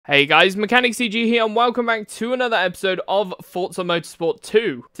Hey guys, Mechanic CG here and welcome back to another episode of Forza Motorsport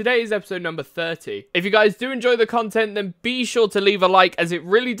 2. Today is episode number 30. If you guys do enjoy the content, then be sure to leave a like as it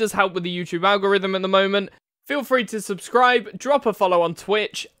really does help with the YouTube algorithm at the moment. Feel free to subscribe, drop a follow on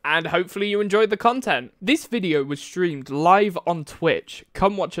Twitch, and hopefully you enjoyed the content. This video was streamed live on Twitch.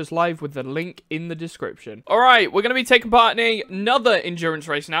 Come watch us live with the link in the description. Alright, we're going to be taking part in another endurance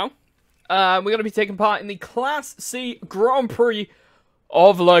race now. We're going to be taking part in the Class C Grand Prix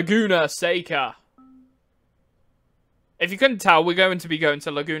of Laguna, Seca. If you couldn't tell, we're going to be going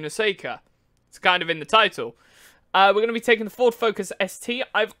to Laguna, Seca. It's kind of in the title. We're going to be taking the Ford Focus ST.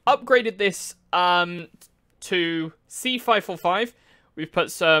 I've upgraded this to C545. We've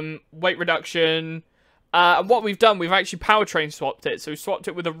put some weight reduction. And what we've done, we've actually powertrain swapped it. So we swapped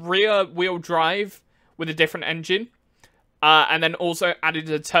it with a rear wheel drive with a different engine. And then also added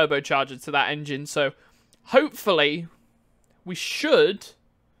a turbocharger to that engine. So hopefully we should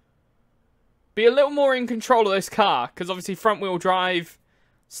be a little more in control of this car. Because obviously front wheel drive,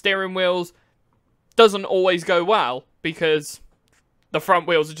 steering wheels, doesn't always go well. Because the front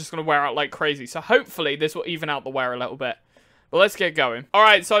wheels are just going to wear out like crazy. So hopefully this will even out the wear a little bit. But let's get going.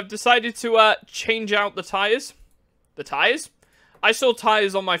 Alright, so I've decided to change out the tyres. The tyres? I saw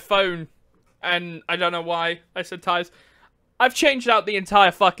tyres on my phone. And I don't know why I said tyres. I've changed out the entire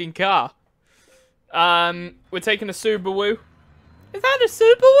fucking car. We're taking a Subaru. Is that a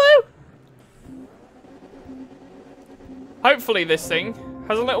Subaru? Hopefully this thing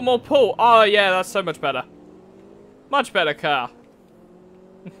has a little more pull. Oh yeah, that's so much better. Much better car.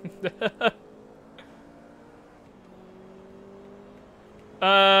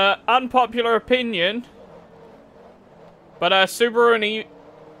 Unpopular opinion. But Subaru and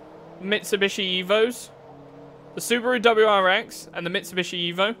Mitsubishi Evos. The Subaru WRX and the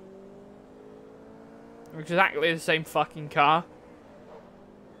Mitsubishi Evo are exactly the same fucking car.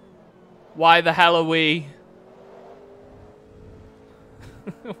 Why the hell are we...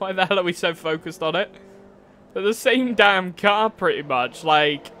 Why the hell are we so focused on it? They're the same damn car, pretty much.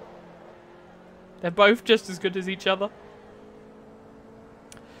 Like, they're both just as good as each other.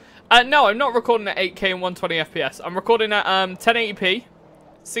 No, I'm not recording at 8K and 120 FPS. I'm recording at 1080p,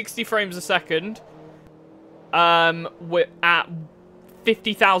 60 frames a second, at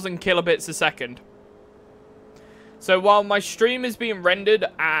 50,000 kilobits a second. So while my stream is being rendered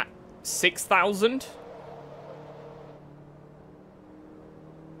at 6,000,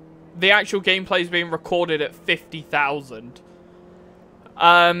 the actual gameplay is being recorded at 50,000.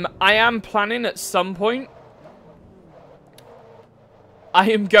 I am planning at some point,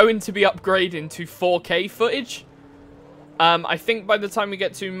 I am going to be upgrading to 4K footage. I think by the time we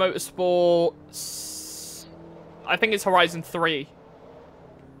get to Motorsport, I think it's Horizon 3.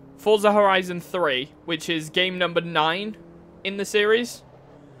 Forza Horizon 3, which is game number 9 in the series.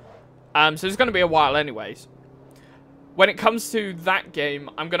 So it's going to be a while anyways. When it comes to that game,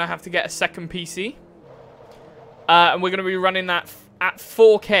 I'm going to have to get a second PC. And we're going to be running that at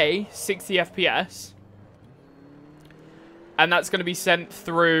 4K, 60 FPS. And that's going to be sent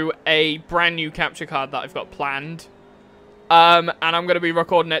through a brand new capture card that I've got planned. And I'm going to be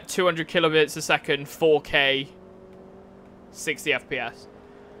recording at 200 kilobits a second, 4K, 60 FPS.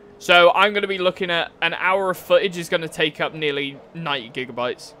 So I'm going to be looking at an hour of footage is going to take up nearly 90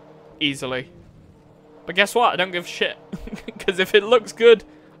 gigabytes. Easily. But guess what? I don't give a shit. Because if it looks good,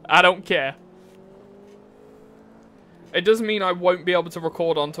 I don't care. It doesn't mean I won't be able to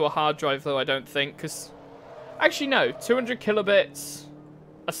record onto a hard drive though, I don't think. Because, actually no, 200 kilobits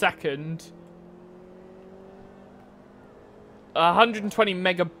a second. 120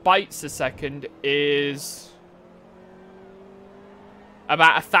 megabytes a second is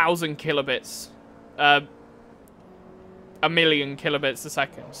about 1,000 kilobits. A million kilobits a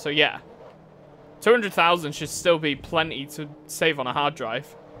second. So yeah, 200,000 should still be plenty to save on a hard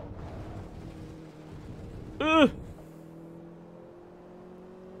drive. Ugh.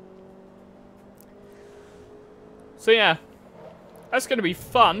 So yeah, that's going to be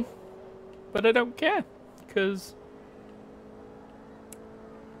fun, but I don't care, because...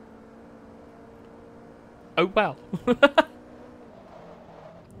 oh well.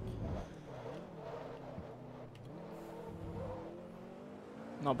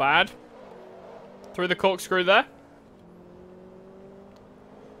 Not bad. Through the corkscrew there.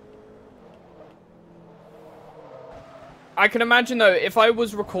 I can imagine though, if I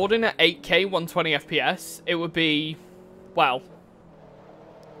was recording at 8K 120 FPS, it would be, well,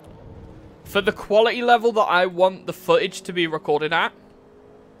 for the quality level that I want the footage to be recorded at.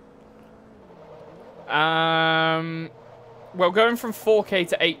 Well, going from 4K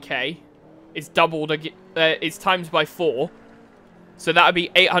to 8K is doubled, it's times by 4. So that would be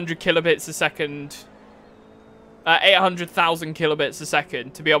 800 kilobits a second. 800,000 kilobits a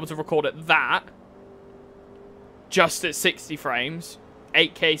second to be able to record at that. Just at 60 frames.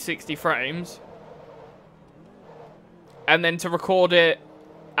 8K 60 frames. And then to record it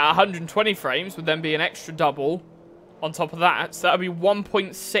at 120 frames would then be an extra double on top of that. So that would be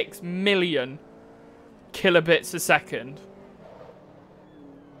 1.6 million kilobits a second.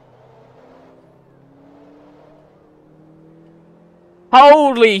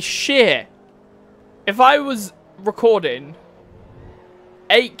 Holy shit! If I was recording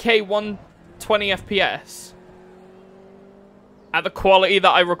 8K 120 FPS at the quality that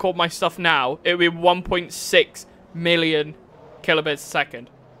I record my stuff now, it would be 1.6 million kilobits a second.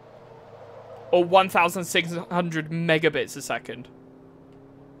 Or 1,600 megabits a second.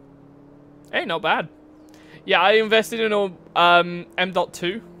 Hey, not bad. Yeah, I invested in a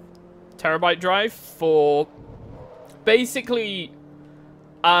M.2 terabyte drive for basically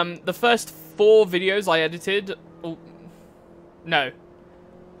the first 4 videos I edited. No.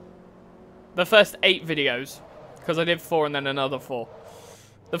 The first 8 videos. Because I did 4 and then another 4.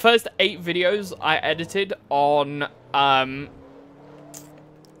 The first 8 videos I edited on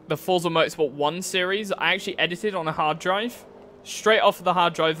the Forza Motorsport 1 series, I actually edited on a hard drive. Straight off of the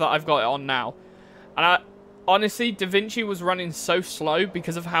hard drive that I've got it on now. And honestly, DaVinci was running so slow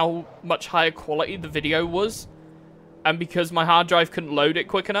because of how much higher quality the video was. And because my hard drive couldn't load it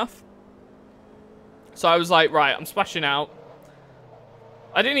quick enough. So I was like, right, I'm splashing out.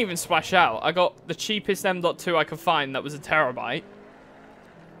 I didn't even splash out. I got the cheapest M.2 I could find that was a terabyte.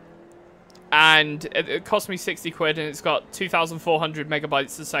 And it cost me 60 quid and it's got 2,400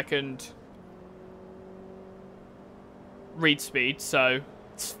 megabytes a second read speed. So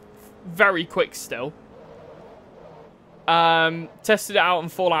it's very quick still. Tested it out on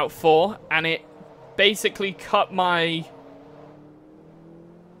Fallout 4 and it basically cut my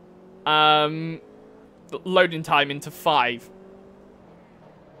loading time into 5.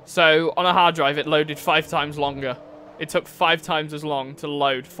 So on a hard drive it loaded 5 times longer. It took 5 times as long to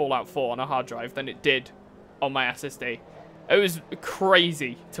load Fallout 4 on a hard drive than it did on my SSD. It was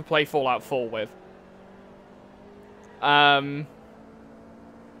crazy to play Fallout 4 with.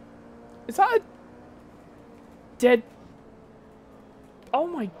 Is that a dead... Oh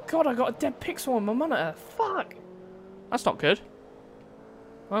my god, I got a dead pixel on my monitor. Fuck. That's not good.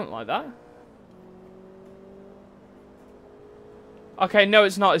 I don't like that. Okay, no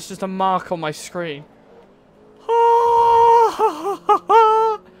it's not. It's just a mark on my screen.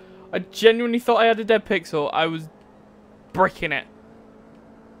 I genuinely thought I had a dead pixel. I was bricking it.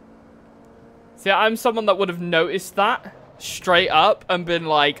 See, I'm someone that would have noticed that straight up and been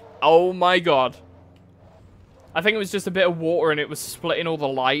like, oh my god. I think it was just a bit of water and it was splitting all the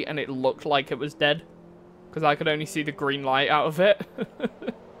light and it looked like it was dead. Because I could only see the green light out of it.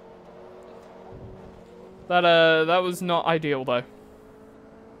 That was not ideal though.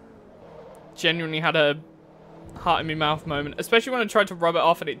 Genuinely had a heart in my mouth moment. Especially when I tried to rub it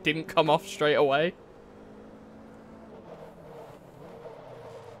off and it didn't come off straight away.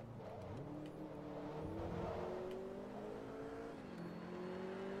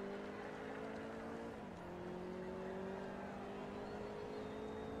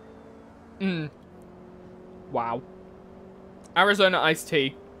 Wow. Arizona iced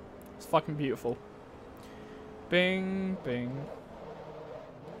tea. It's fucking beautiful. Bing, bing.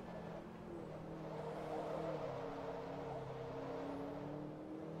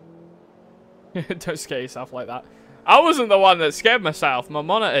 Don't scare yourself like that. I wasn't the one that scared myself. My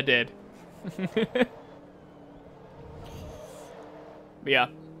monitor did. But yeah.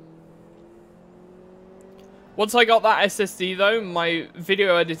 Once I got that SSD though, my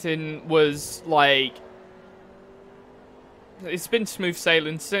video editing was like... It's been smooth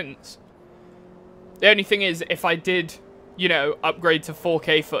sailing since. The only thing is, if I did, you know, upgrade to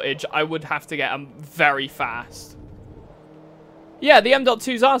 4K footage, I would have to get them very fast. Yeah, the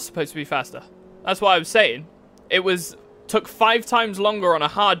M.2s are supposed to be faster. That's what I was saying. It took 5 times longer on a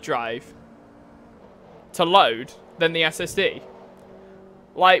hard drive to load than the SSD.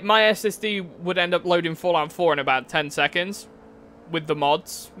 Like, my SSD would end up loading Fallout 4 in about 10 seconds. With the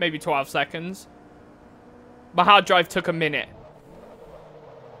mods. Maybe 12 seconds. My hard drive took a minute.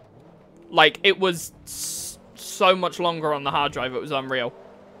 Like, it was so much longer on the hard drive, it was unreal.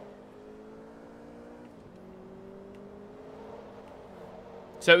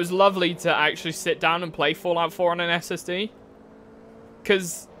 So it was lovely to actually sit down and play Fallout 4 on an SSD.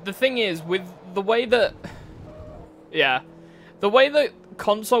 Because the thing is, with the way that... Yeah. The way that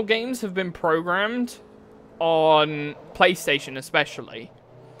console games have been programmed on PlayStation especially,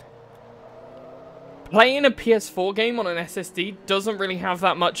 Playing a PS4 game on an SSD doesn't really have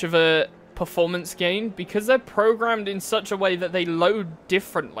that much of a performance gain because they're programmed in such a way that they load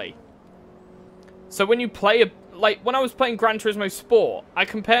differently. So when you play like when I was playing Gran Turismo Sport, I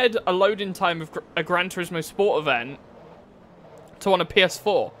compared a loading time of a Gran Turismo Sport event to on a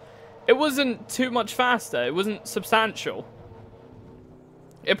PS4. It wasn't too much faster. It wasn't substantial.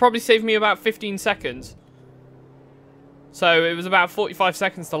 It probably saved me about 15 seconds. So it was about 45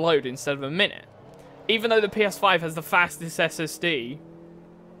 seconds to load instead of a minute. Even though the PS5 has the fastest SSD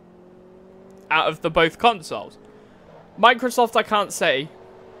out of the both consoles. Microsoft I can't say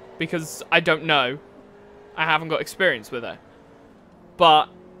because I don't know. I haven't got experience with it. But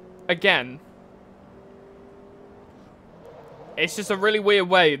again, it's just a really weird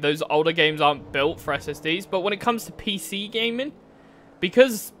way those older games aren't built for SSDs. But when it comes to PC gaming,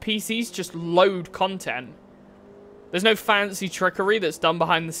 because PCs just load content, there's no fancy trickery that's done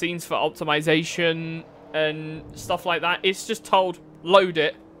behind the scenes for optimization and stuff like that. It's just told, load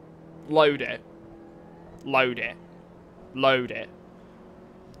it, load it, load it, load it.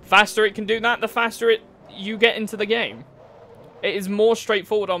 Faster it can do that, the faster you get into the game. It is more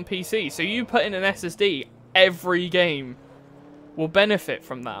straightforward on PC. So you put in an SSD, every game will benefit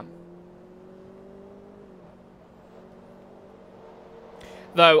from that.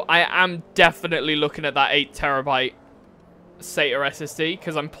 Though I am definitely looking at that 8TB SATA SSD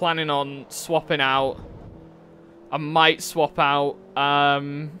because I'm planning on swapping out. I might swap out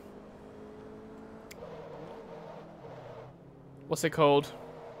what's it called?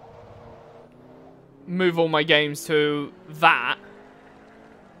 Move all my games to that.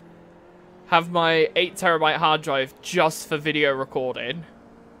 Have my 8TB hard drive just for video recording.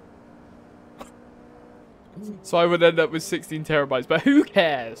 So I would end up with 16TB, but who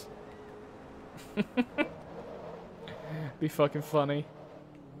cares? Be fucking funny.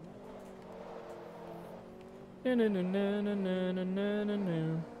 No, no, no, no, no, no, no, no,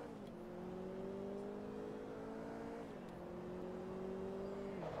 no.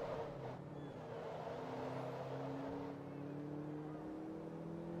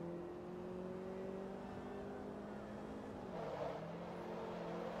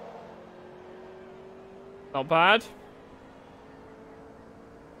 Not bad.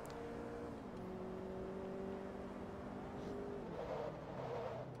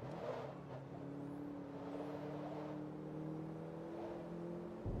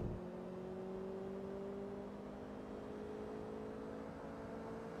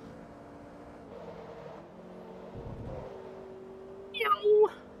 Yow.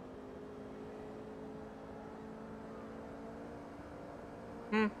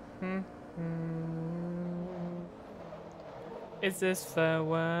 Is this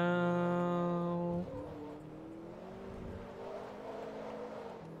farewell?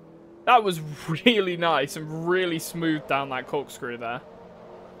 That was really nice and really smooth down that corkscrew there.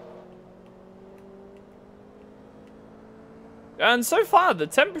 And so far, the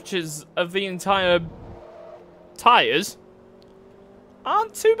temperatures of the entire tyres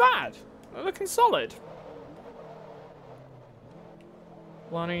aren't too bad. They're looking solid.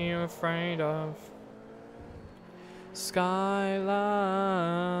 What are you afraid of? Skyline.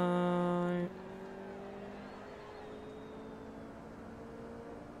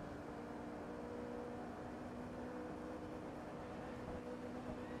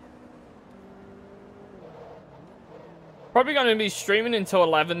 Probably going to be streaming until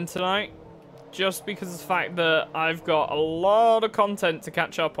 11 tonight, just because of the fact that I've got a lot of content to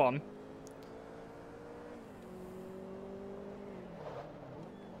catch up on.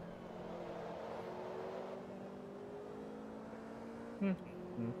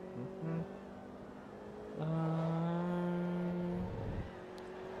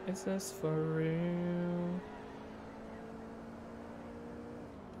 Is this for real?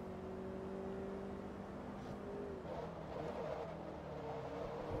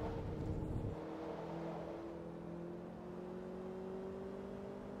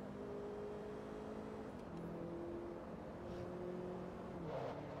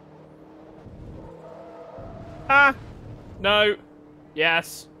 Ah! No.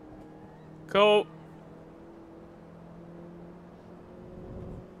 Yes. Cool.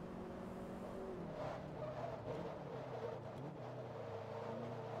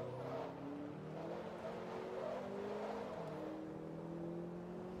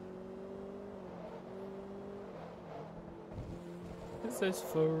 Is this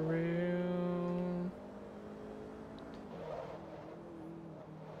for real?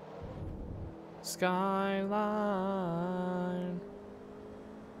 Skyline.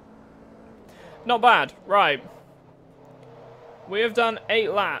 Not bad. Right. We have done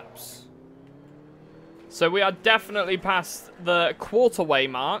 8 laps. So we are definitely past the quarter-way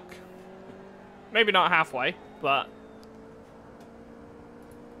mark. Maybe not halfway, but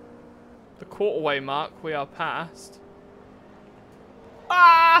the quarter-way mark we are past.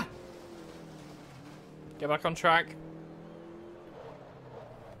 Ah! Get back on track.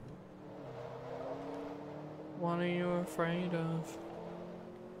 What are you afraid of?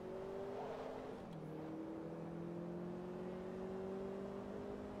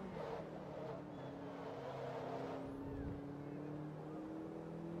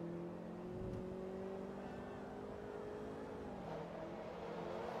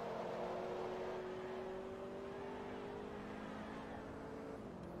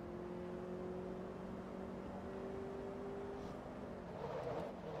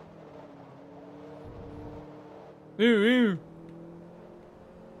 Ooh, ooh.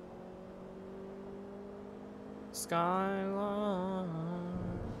 Skyline.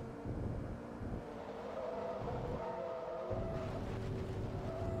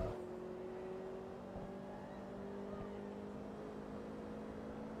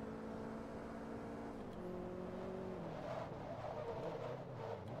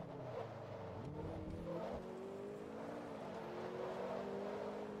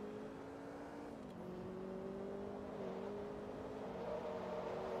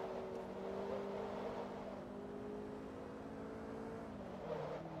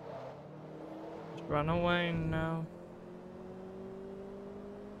 Run away now.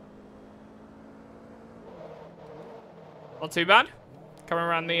 Not too bad. Coming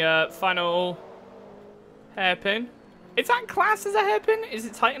around the final hairpin. Is that classed as a hairpin? Is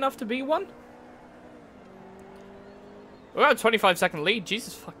it tight enough to be one? We're at a 25-second lead.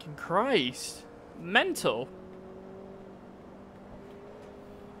 Jesus fucking Christ. Mental.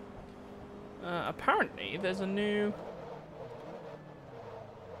 Apparently, there's a new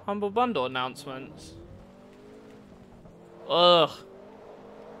Humble Bundle announcements. Ugh.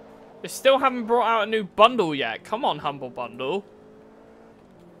 They still haven't brought out a new bundle yet. Come on, Humble Bundle.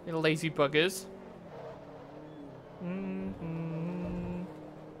 You lazy buggers.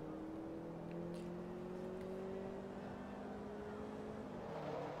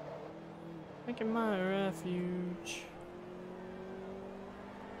 Making my refuge.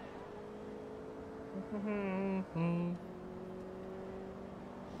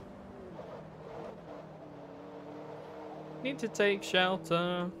 Need to take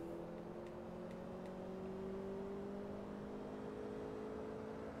shelter.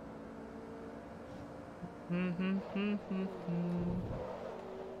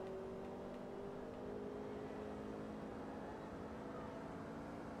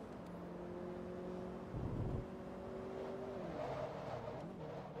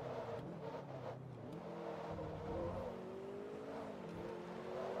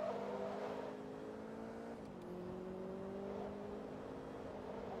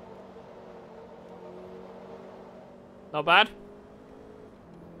 Not bad.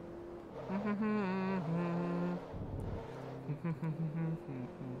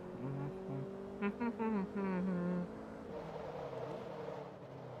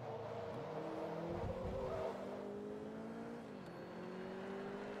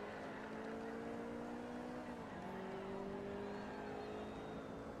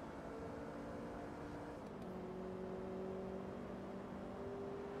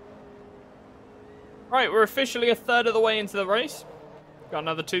 Right, we're officially a third of the way into the race. Got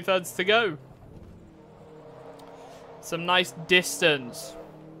another 2/3 to go. Some nice distance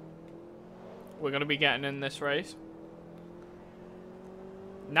we're going to be getting in this race.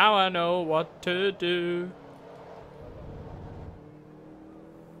 Now I know what to do.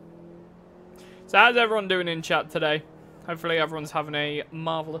 So how's everyone doing in chat today? Hopefully everyone's having a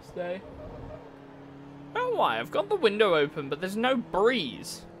marvelous day. I don't know why, I've got the window open, but there's no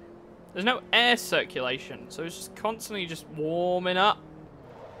breeze. There's no air circulation, so it's just constantly just warming up.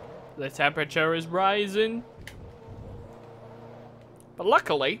 The temperature is rising. But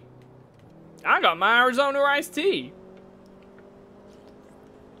luckily, I got my Arizona iced tea.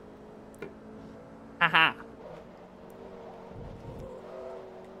 Haha.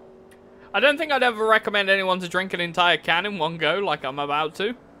 I don't think I'd ever recommend anyone to drink an entire can in one go like I'm about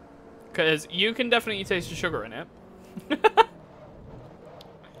to. Because you can definitely taste the sugar in it.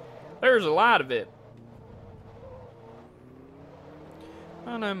 There's a lot of it.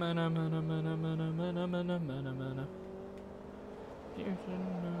 I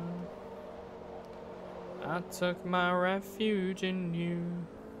took my refuge in you.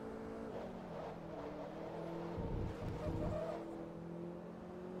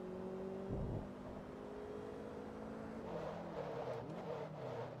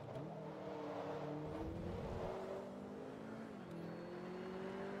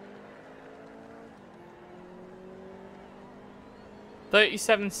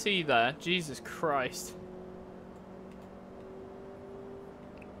 37C there. Jesus Christ.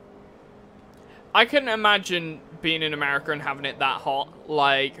 I couldn't imagine being in America and having it that hot.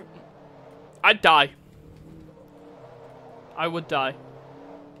 Like, I'd die. I would die.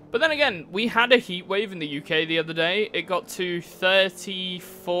 But then again, we had a heat wave in the UK the other day. It got to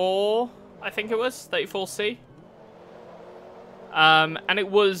 34, I think it was, 34C. And it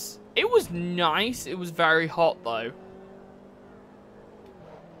was nice. It was very hot though.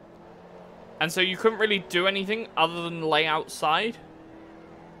 And so you couldn't really do anything other than lay outside.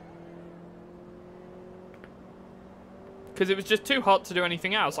 Because it was just too hot to do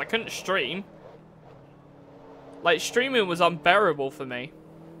anything else. I couldn't stream. Like, streaming was unbearable for me.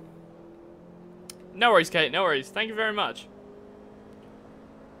 No worries, Kate. No worries. Thank you very much.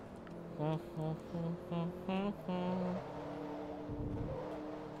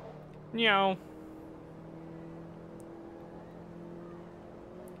 Meow.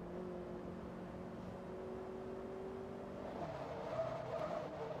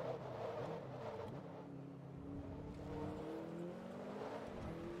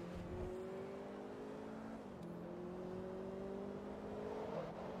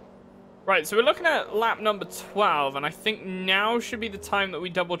 Right, so we're looking at lap number 12, and I think now should be the time that we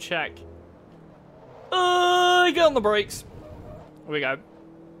double check. Get on the brakes. Here we go.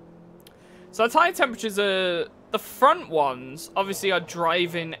 So our tire temperatures are, the front ones obviously are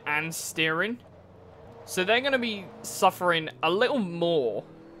driving and steering. So they're going to be suffering a little more.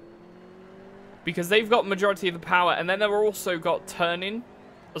 Because they've got majority of the power, and then they've also got turning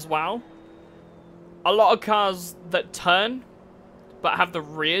as well. A lot of cars that turn but have the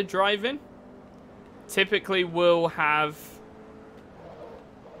rear driving typically will have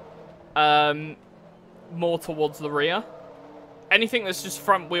more towards the rear. Anything that's just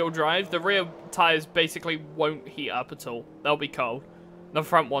front wheel drive, the rear tires basically won't heat up at all. They'll be cold. The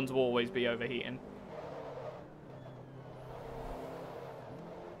front ones will always be overheating.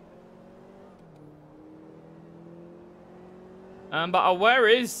 But our wear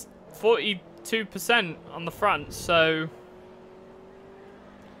is 42% on the front, so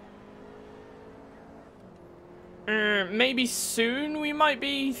maybe soon we might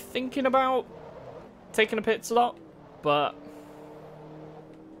be thinking about taking a pit stop, but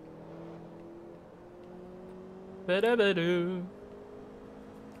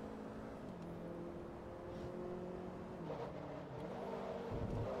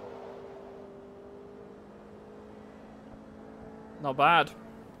not bad.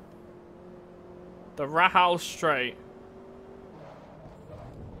 The Rahal Straight.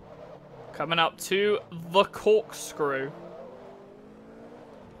 Coming up to the corkscrew.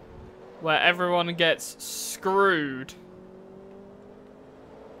 Where everyone gets screwed.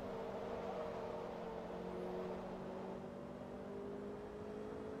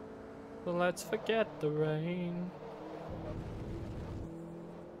 But let's forget the rain.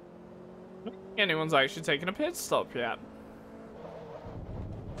 I don't think anyone's actually taken a pit stop yet.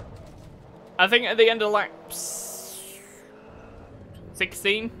 I think at the end of lap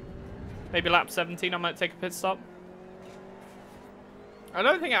 16, maybe lap 17, I might take a pit stop. I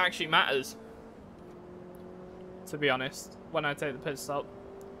don't think it actually matters, to be honest, when I take the pit stop.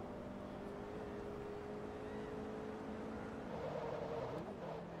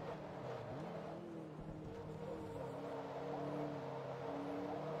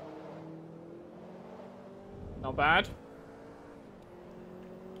 Not bad.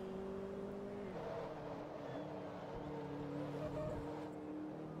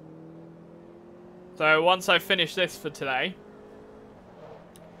 So once I finish this for today,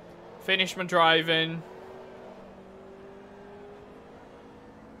 finish my driving,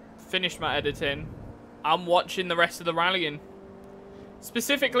 finish my editing, I'm watching the rest of the rallying.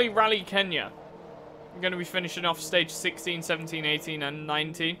 Specifically Rally Kenya. I'm going to be finishing off stage 16, 17, 18 and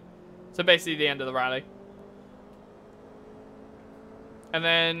 19. So basically the end of the rally. And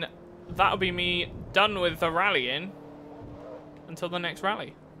then that'll be me done with the rallying until the next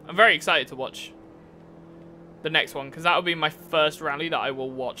rally. I'm very excited to watch the next one, because that'll be my first rally that I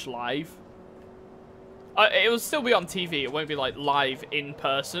will watch live. It will still be on TV. It won't be like live in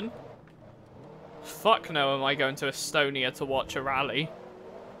person. Fuck no, am I going to Estonia to watch a rally?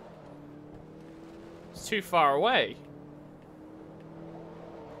 It's too far away.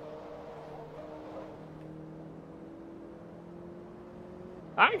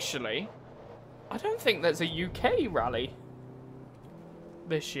 Actually, I don't think there's a UK rally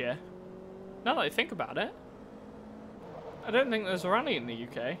this year. Now that I think about it, I don't think there's a rally in the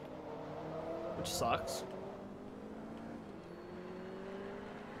UK, which sucks.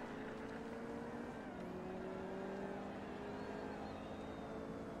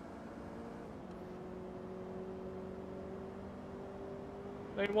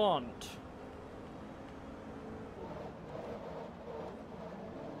 they want.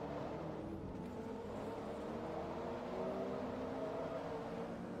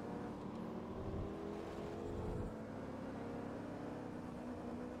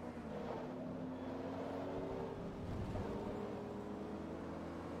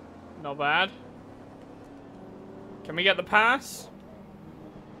 Not bad. Can we get the pass?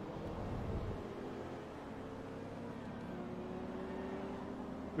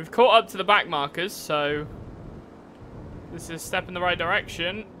 We've caught up to the back markers, so this is a step in the right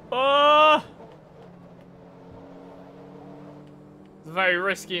direction. Oh! It's a very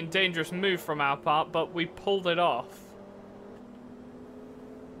risky and dangerous move from our part, but we pulled it off.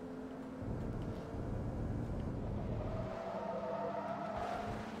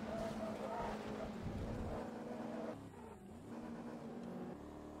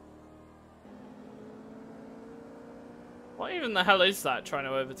 What even the hell is that trying to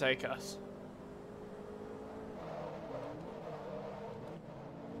overtake us?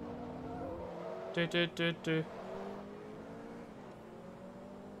 Do.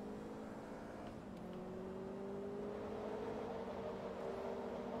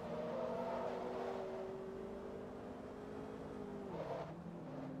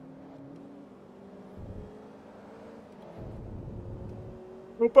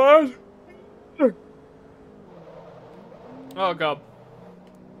 Not bad. Oh god.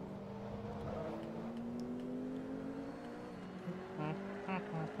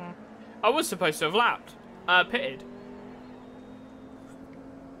 I was supposed to have lapped. Pitted.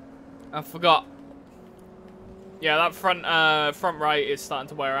 I forgot. Yeah, that front right is starting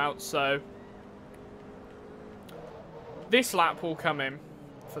to wear out, so this lap will come in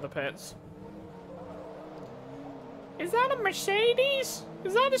for the pits. Is that a Mercedes?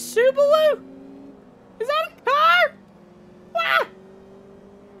 Is that a Subaru? Is that a car? Ah!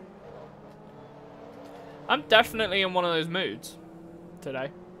 I'm definitely in one of those moods today.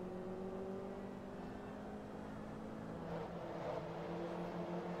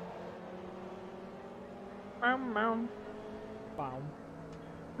 Meow meow. Bow.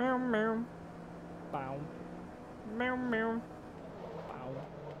 Meow meow. Bow. Meow meow. Bow.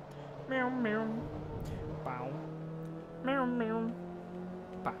 Meow meow. Bow. Meow meow.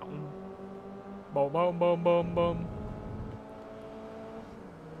 Bow. Boom boom boom boom boom.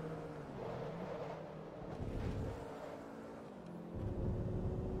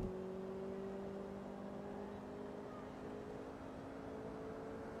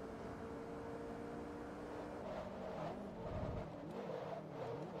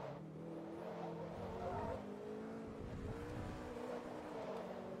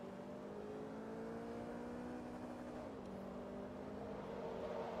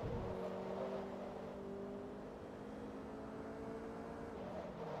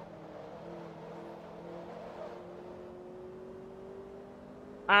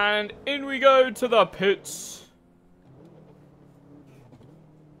 And in we go to the pits.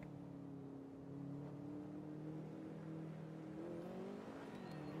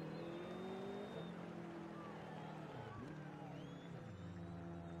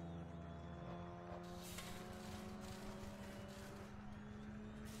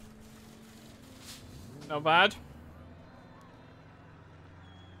 Not bad.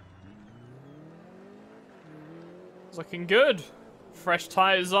 Looking good. Fresh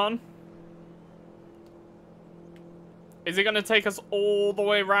tires on. Is it going to take us all the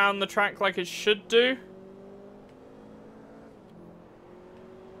way around the track like it should do?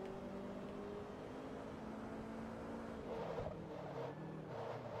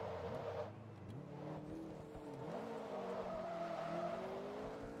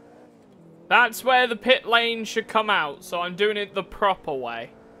 That's where the pit lane should come out, so I'm doing it the proper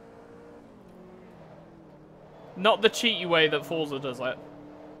way. Not the cheaty way that Forza does it.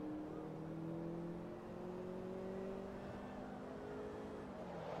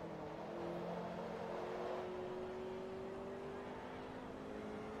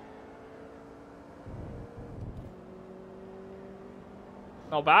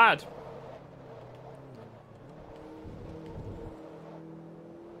 Not bad.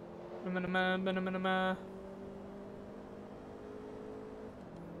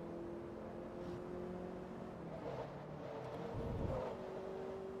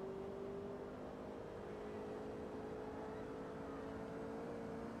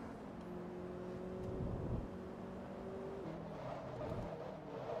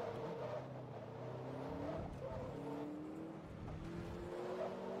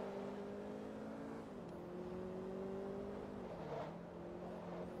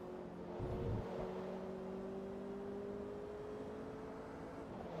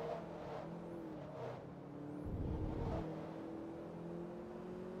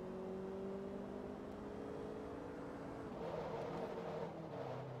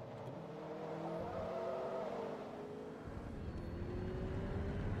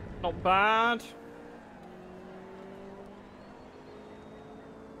 Not bad.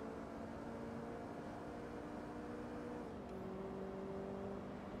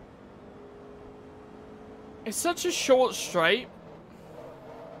 It's such a short straight.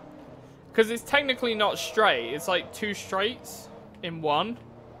 Because it's technically not straight. It's like 2 straights in one.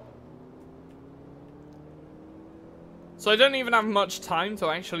 So I don't even have much time to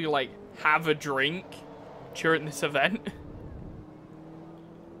actually, like, have a drink during this event.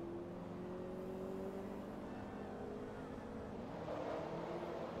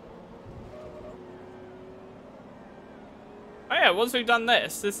 Oh yeah, once we've done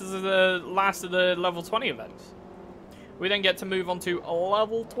this is the last of the level 20 events. We then get to move on to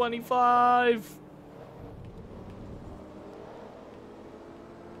level 25.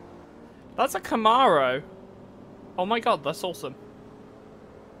 That's a Camaro. Oh my god, that's awesome.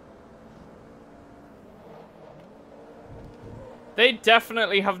 They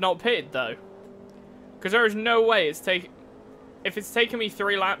definitely have not pitted though. Because there is no way if it's taken me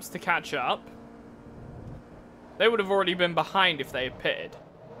 3 laps to catch up, they would have already been behind if they had pitted.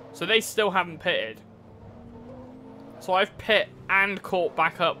 So they still haven't pitted. So I've pit and caught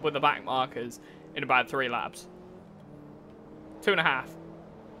back up with the back markers in about 3 laps. 2.5.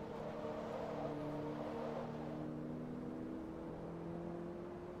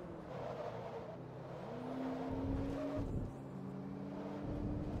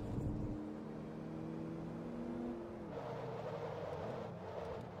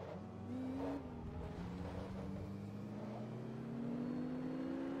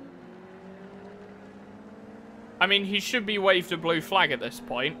 I mean, he should be waved a blue flag at this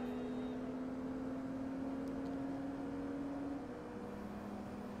point.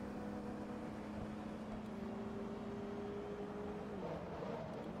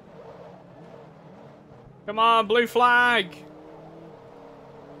 Come on, blue flag!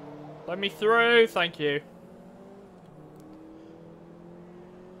 Let me through, thank you.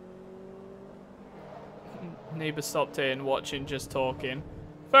 Neighbour stopped in, watching, just talking.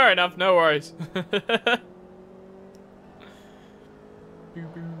 Fair enough, no worries.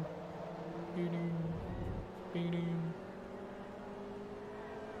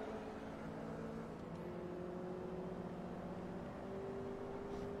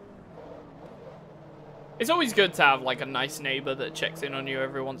 It's always good to have like a nice neighbor that checks in on you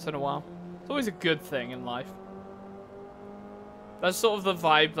every once in a while. It's always a good thing in life. That's sort of the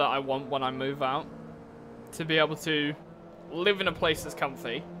vibe that I want when I move out. To be able to live in a place that's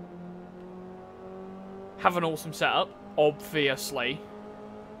comfy. Have an awesome setup, obviously.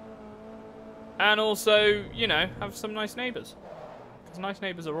 And also, you know, have some nice neighbors. Because nice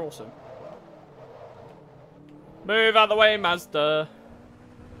neighbors are awesome. Move out the way, Mazda.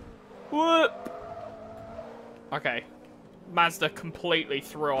 Whoop! Okay. Mazda completely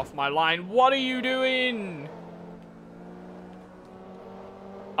threw off my line. What are you doing?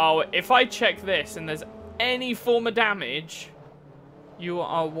 Oh, if I check this and there's any form of damage, you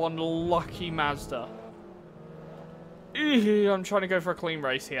are one lucky Mazda. I'm trying to go for a clean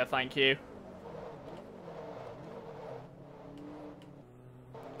race here, thank you.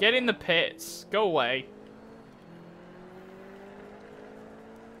 Get in the pits. Go away.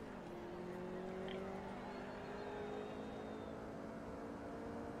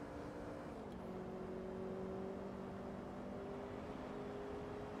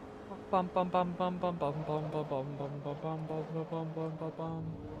 Bum bum bum bum bum bum bum bum bum bum bum bum bum bum bum bum bum.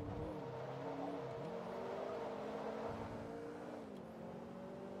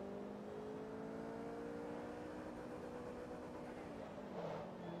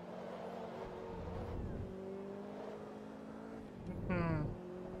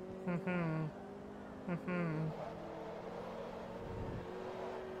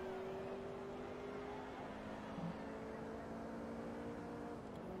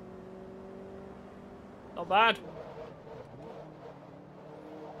 Not bad.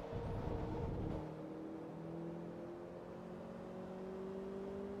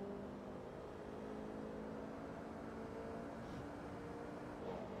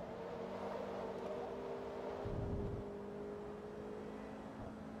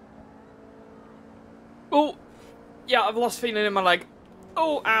 Oh, yeah, I've lost feeling in my leg.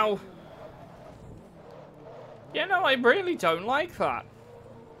 Oh, ow. Yeah, no, I really don't like that.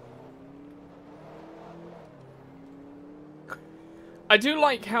 I do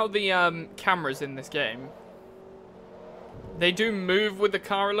like how the cameras in this game, they do move with the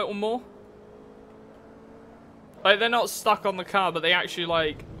car a little more. Like, they're not stuck on the car, but they actually,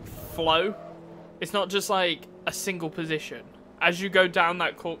 like, flow. It's not just, like, a single position. As you go down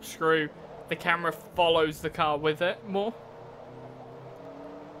that corkscrew, the camera follows the car with it more.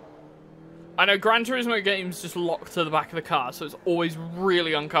 I know Gran Turismo games just lock to the back of the car, so it's always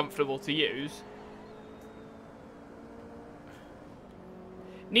really uncomfortable to use.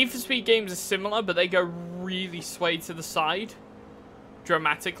 Need for Speed games are similar, but they go really sway to the side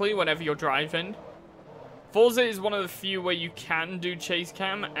dramatically whenever you're driving. Forza is one of the few where you can do chase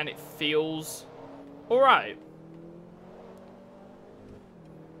cam, and it feels alright.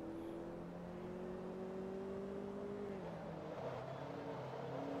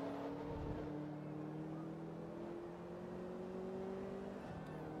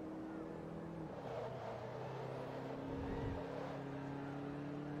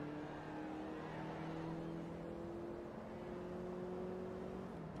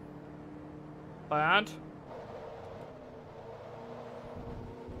 Bad.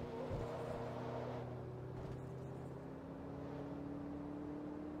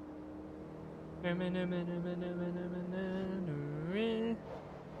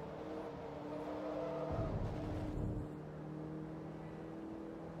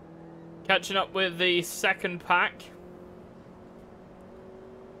 Catching up with the second pack.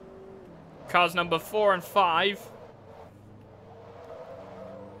 Cars number 4 and 5.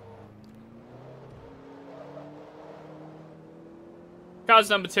 Cars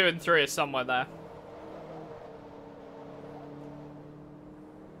number 2 and 3 are somewhere there.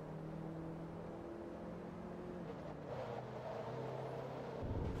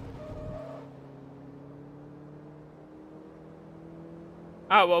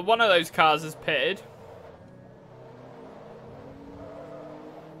 Oh, well, one of those cars is pitted.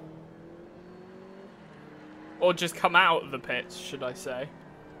 Or just come out of the pits, should I say.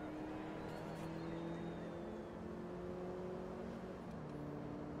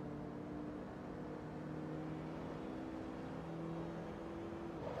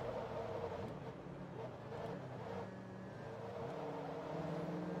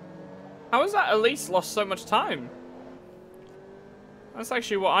 How has that Elise lost so much time? That's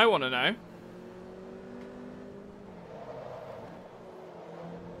actually what I want to know.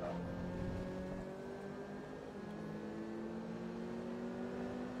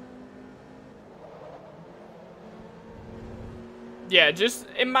 Yeah, just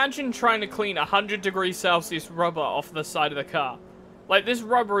imagine trying to clean 100 degrees Celsius rubber off the side of the car. Like, this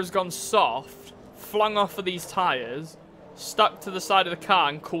rubber has gone soft, flung off of these tires, stuck to the side of the car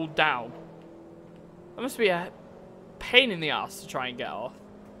and cooled down. That must be a pain in the ass to try and get off.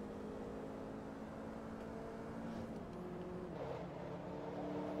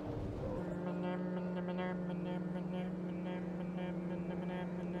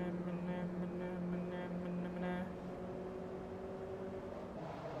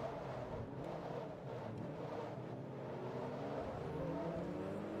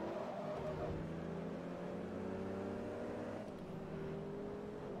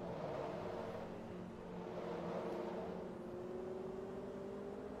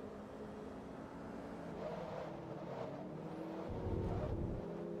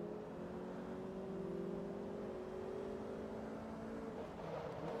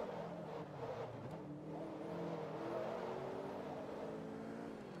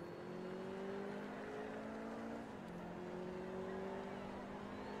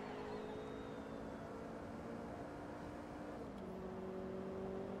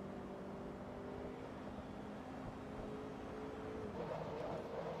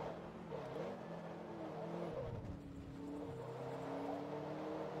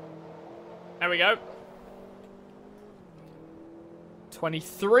 There we go.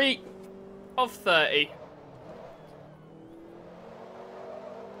 23 of 30.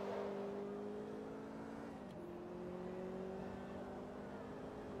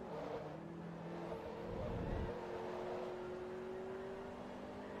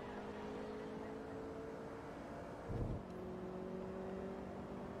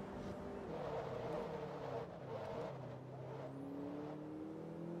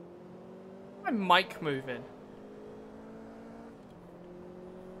 My mic moving?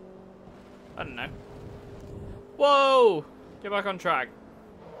 I don't know. Whoa! Get back on track.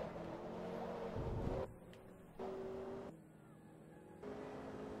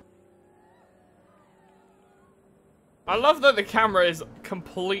 I love that the camera is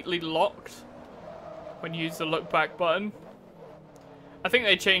completely locked when you use the look back button. I think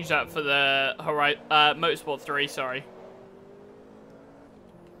they changed that for the Motorsport 3, sorry.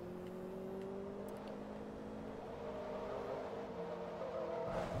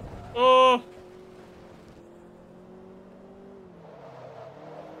 Oh!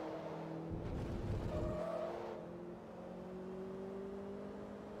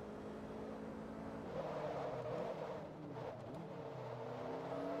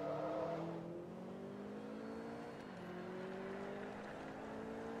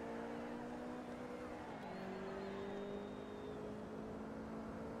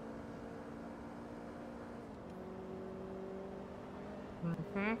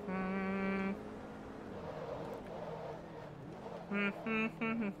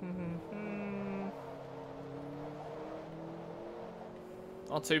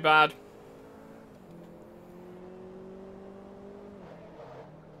 Not too bad.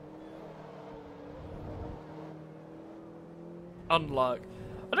 Unlurk.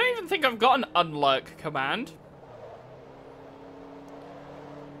 I don't even think I've got an unlurk command.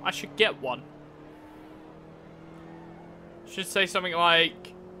 I should get one. Should say something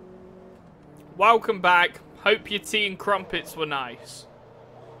like, welcome back, hope your tea and crumpets were nice.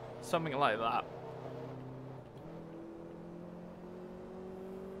 Something like that.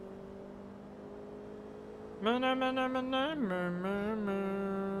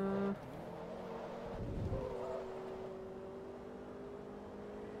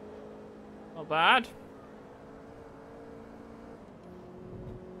 Not bad.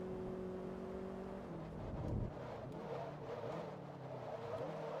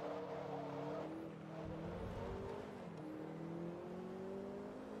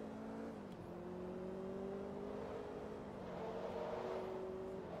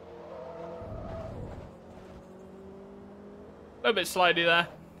 A little bit slidey there.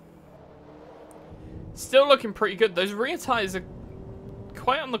 Still looking pretty good. Those rear tires are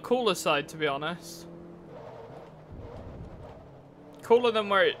quite on the cooler side, to be honest. Cooler than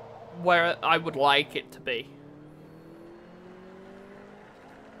where I would like it to be.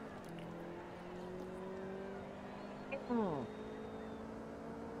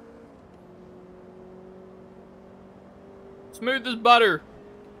 Smooth as butter.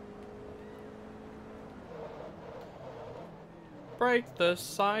 Break the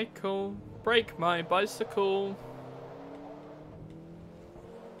cycle. Break my bicycle.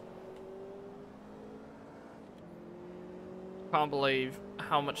 Can't believe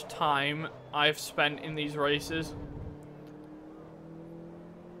how much time I've spent in these races.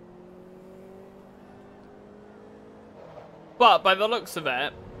 But by the looks of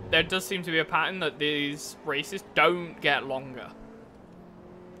it, there does seem to be a pattern that these races don't get longer.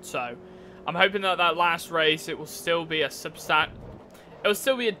 So, I'm hoping that that last race, it will still be a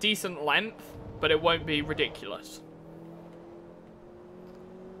decent length, but it won't be ridiculous.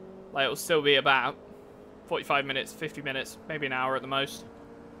 Like, it'll still be about 45 minutes, 50 minutes, maybe an hour at the most.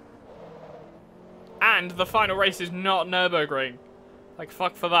 And the final race is not Nürburgring. Like,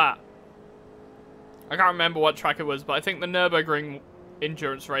 fuck for that. I can't remember what track it was, but I think the Nürburgring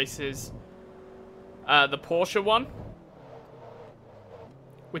endurance race is the Porsche one.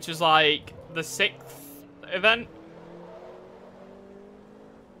 Which is like the 6th event.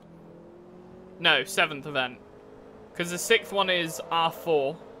 No, 7th event. Because the 6th one is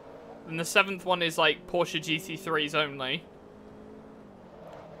R4. And the 7th one is like Porsche GT3s only.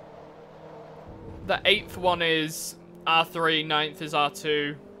 The 8th one is R3, 9th is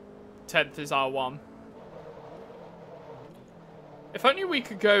R2, 10th is R1. If only we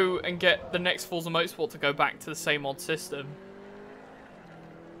could go and get the next Forza Motorsport to go back to the same old system.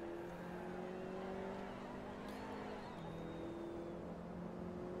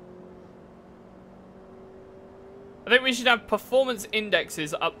 I think we should have performance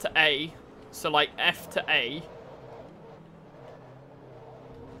indexes up to A. So like F to A.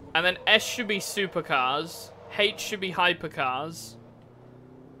 And then S should be supercars. H should be hypercars.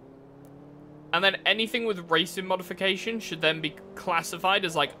 And then anything with racing modification should then be classified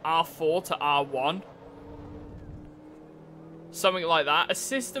as like R4 to R1. Something like that. A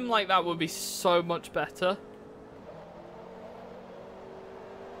system like that would be so much better.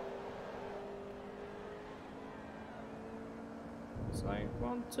 As I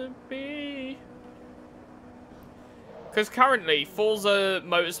want to be. Because currently, Forza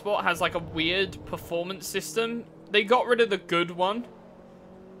Motorsport has like a weird performance system. They got rid of the good one,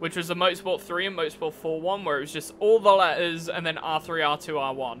 which was the Motorsport 3 and Motorsport 4 one, where it was just all the letters and then R3, R2,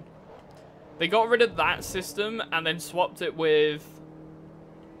 R1. They got rid of that system and then swapped it with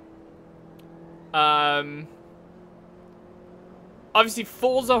obviously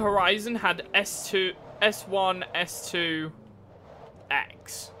Forza Horizon had S2, S1, S2,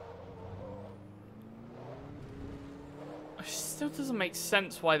 X. It still doesn't make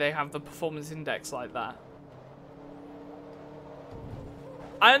sense why they have the performance index like that.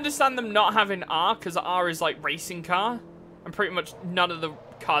 I understand them not having R, because R is like racing car. And pretty much none of the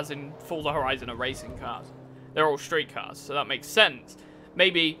cars in Forza Horizon are racing cars. They're all street cars, so that makes sense.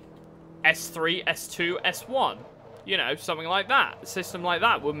 Maybe S3, S2, S1. You know, something like that. A system like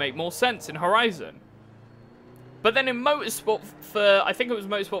that would make more sense in Horizon. But then in Motorsport, for, I think it was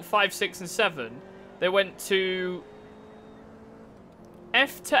Motorsport 5, 6, and 7, they went to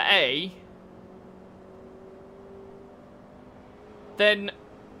F to A, then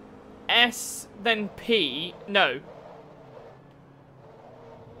S, then P. No.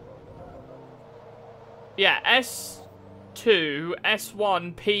 Yeah, S2,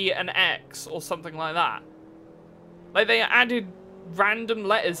 S1, P, and X, or something like that. Like, they added random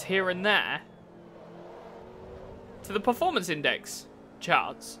letters here and there to the performance index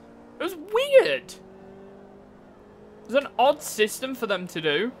charts. It was weird. It was an odd system for them to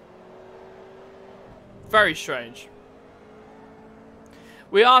do. Very strange.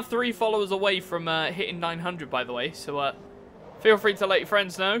 We are 3 followers away from hitting 900, by the way, so feel free to let your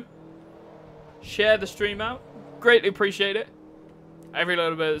friends know. Share the stream out. Greatly appreciate it. Every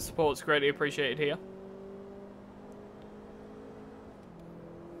little bit of support is greatly appreciated here.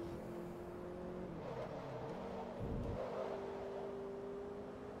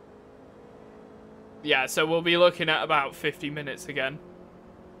 Yeah, so we'll be looking at about 50 minutes again.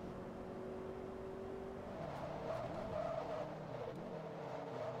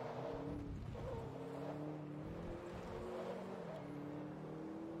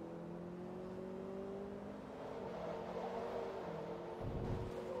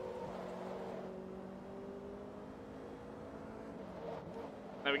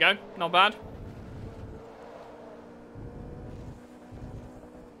 There we go. Not bad.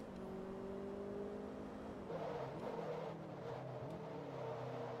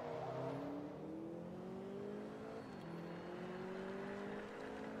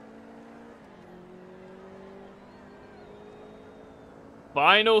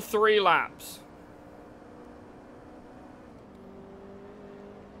 Final 3 laps.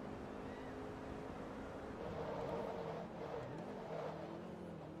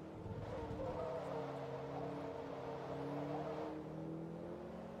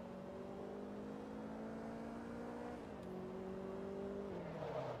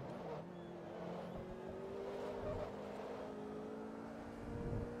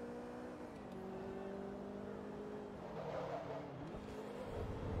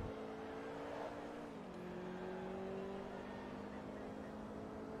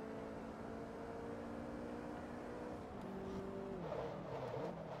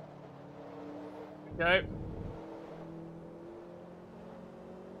 Go.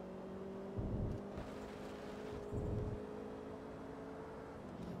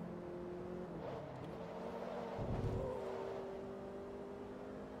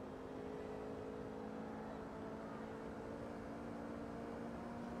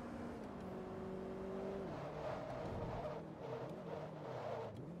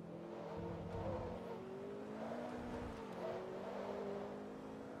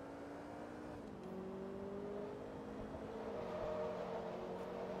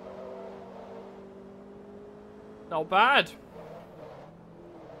 Not bad.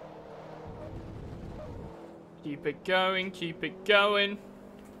 Keep it going, keep it going.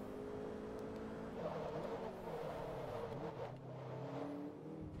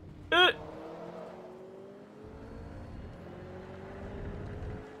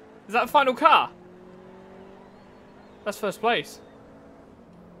 Is that the final car? That's first place.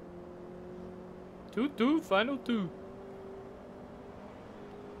 2-2, final 2.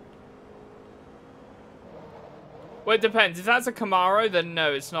 Well, it depends. If that's a Camaro, then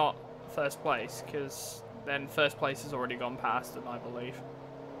no, it's not first place, because then first place has already gone past it, I believe.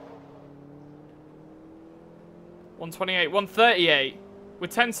 128, 138. We're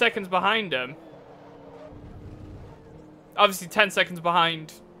 10 seconds behind him. Obviously 10 seconds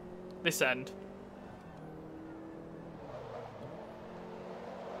behind this end.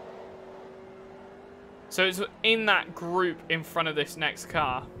 So it's in that group in front of this next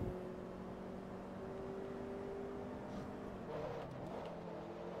car.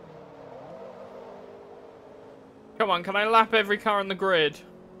 Come on, can I lap every car on the grid?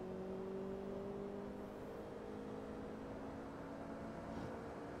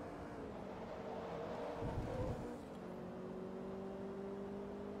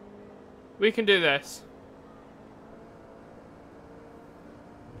 We can do this.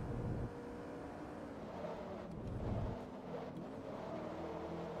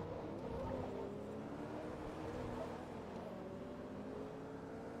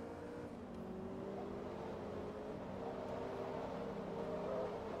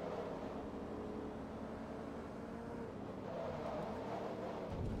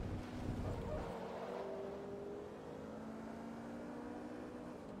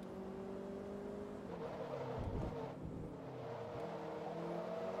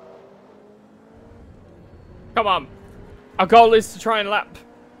 Come on. Our goal is to try and lap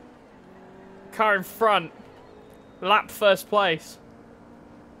car in front. Lap first place.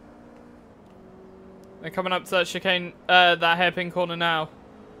 They're coming up to that chicane, that hairpin corner now.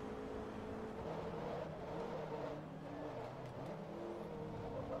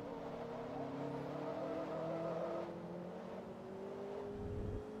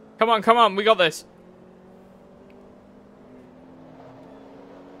 Come on, come on. We got this.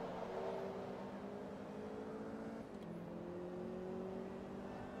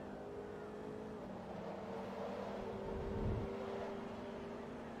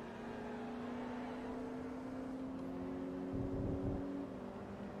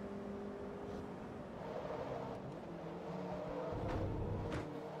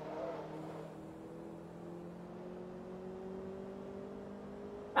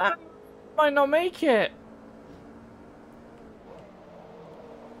 I might not make it.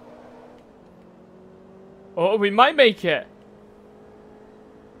 Oh, we might make it.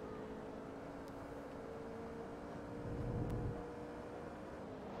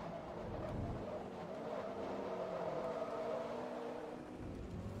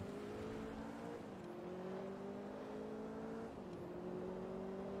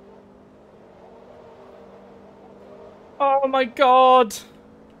 Oh my god.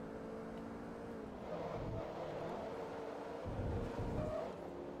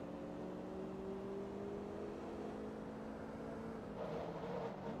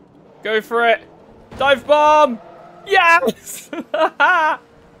 Go for it. Dive bomb. Yes. I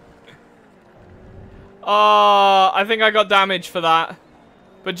think I got damage for that.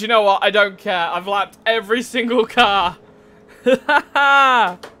 But you know what? I don't care. I've lapped every single car.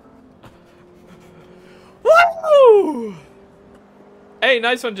 Woo! Hey,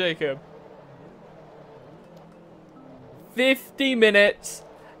 nice one, Jacob. 50 minutes.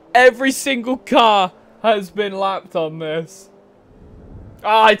 Every single car has been lapped on this.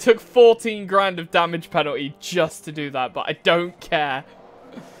 Oh, I took 14 grand of damage penalty just to do that, but I don't care.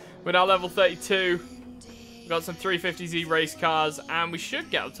 We're now level 32. We've got some 350Z race cars, and we should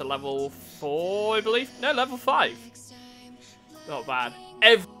get up to level 4, I believe. No, level 5. Not bad.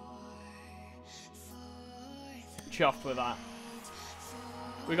 Chuffed with that.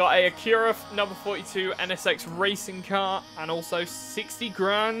 We got a Acura number 42 NSX racing car, and also 60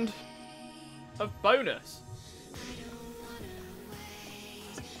 grand of bonus.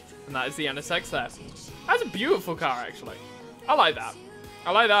 And that is the NSX there. That's a beautiful car, actually. I like that.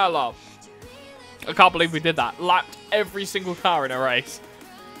 I like that a lot. I can't believe we did that. Lapped every single car in a race.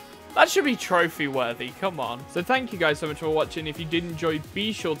 That should be trophy worthy. Come on. So thank you guys so much for watching. If you did enjoy,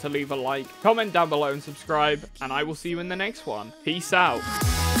 be sure to leave a like, comment down below and subscribe. And I will see you in the next one. Peace out.